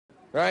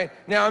right?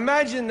 Now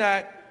imagine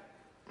that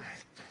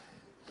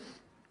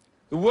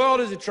the world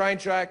is a train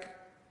track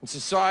and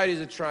society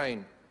is a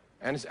train.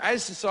 And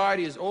as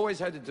society has always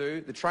had to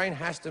do, the train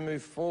has to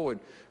move forward.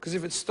 Because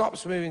if it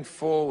stops moving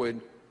forward,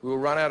 we will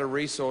run out of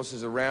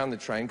resources around the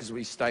train because it will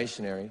be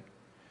stationary.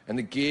 And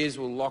the gears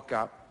will lock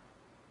up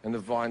and the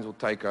vines will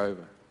take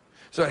over.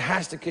 So it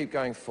has to keep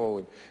going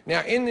forward.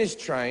 Now in this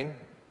train,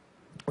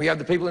 we have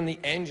the people in the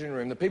engine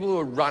room, the people who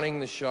are running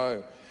the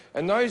show.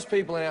 And those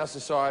people in our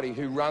society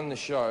who run the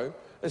show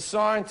are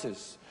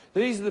scientists.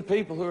 These are the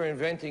people who are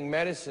inventing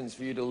medicines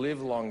for you to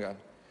live longer,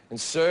 and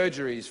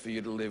surgeries for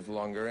you to live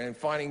longer, and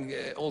finding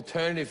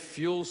alternative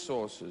fuel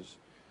sources,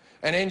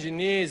 and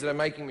engineers that are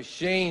making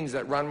machines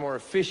that run more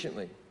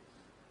efficiently,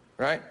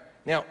 right?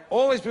 Now,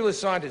 all these people are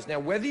scientists. Now,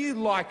 whether you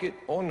like it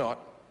or not,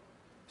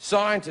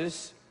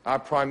 scientists are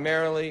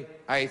primarily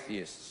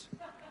atheists.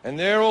 And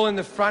they're all in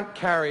the front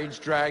carriage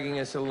dragging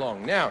us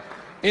along. Now,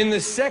 in the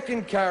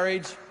second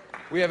carriage,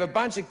 we have a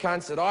bunch of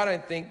cunts that I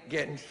don't think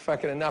getting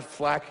fucking enough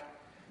flack.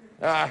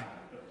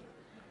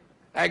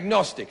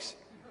 Agnostics.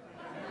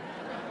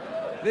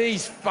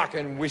 These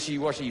fucking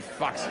wishy-washy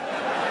fucks.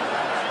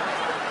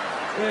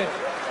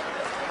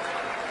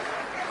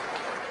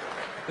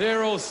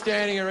 They're all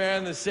standing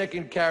around the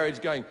second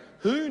carriage going,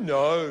 who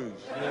knows?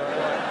 You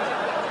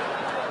know,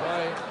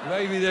 like,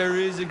 maybe there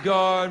is a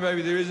God,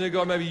 maybe there isn't a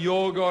God, maybe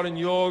your God and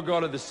your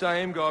God are the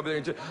same God.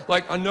 But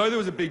like, I know there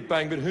was a Big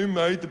Bang, but who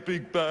made the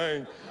Big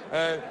Bang?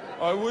 And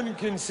I wouldn't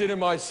consider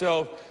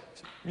myself,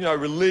 you know,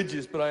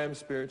 religious, but I am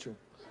spiritual.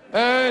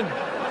 And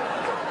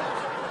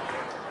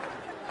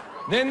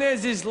then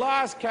there's this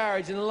last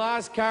carriage, and the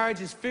last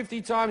carriage is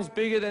 50 times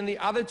bigger than the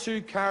other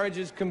two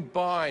carriages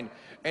combined,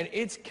 and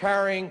it's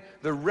carrying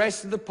the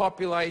rest of the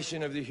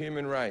population of the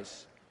human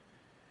race.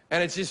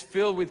 And it's just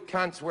filled with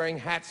cunts wearing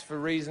hats for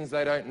reasons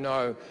they don't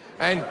know,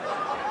 and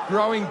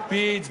growing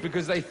beards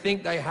because they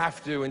think they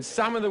have to, and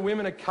some of the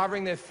women are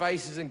covering their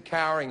faces and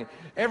cowering.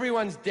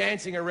 Everyone's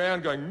dancing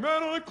around going,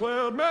 man on a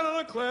cloud, man on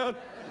a cloud.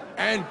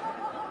 And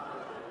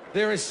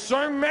there are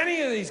so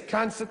many of these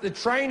cunts that the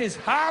train is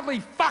hardly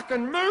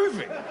fucking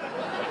moving.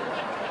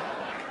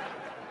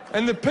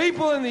 And the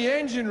people in the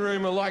engine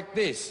room are like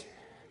this.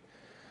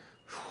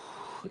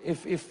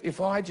 If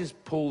I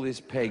just pull this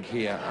peg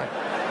here...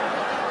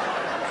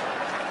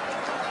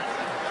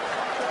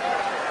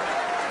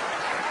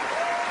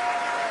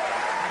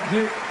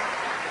 Do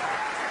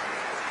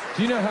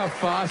you know how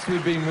fast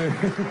we've been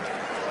moving?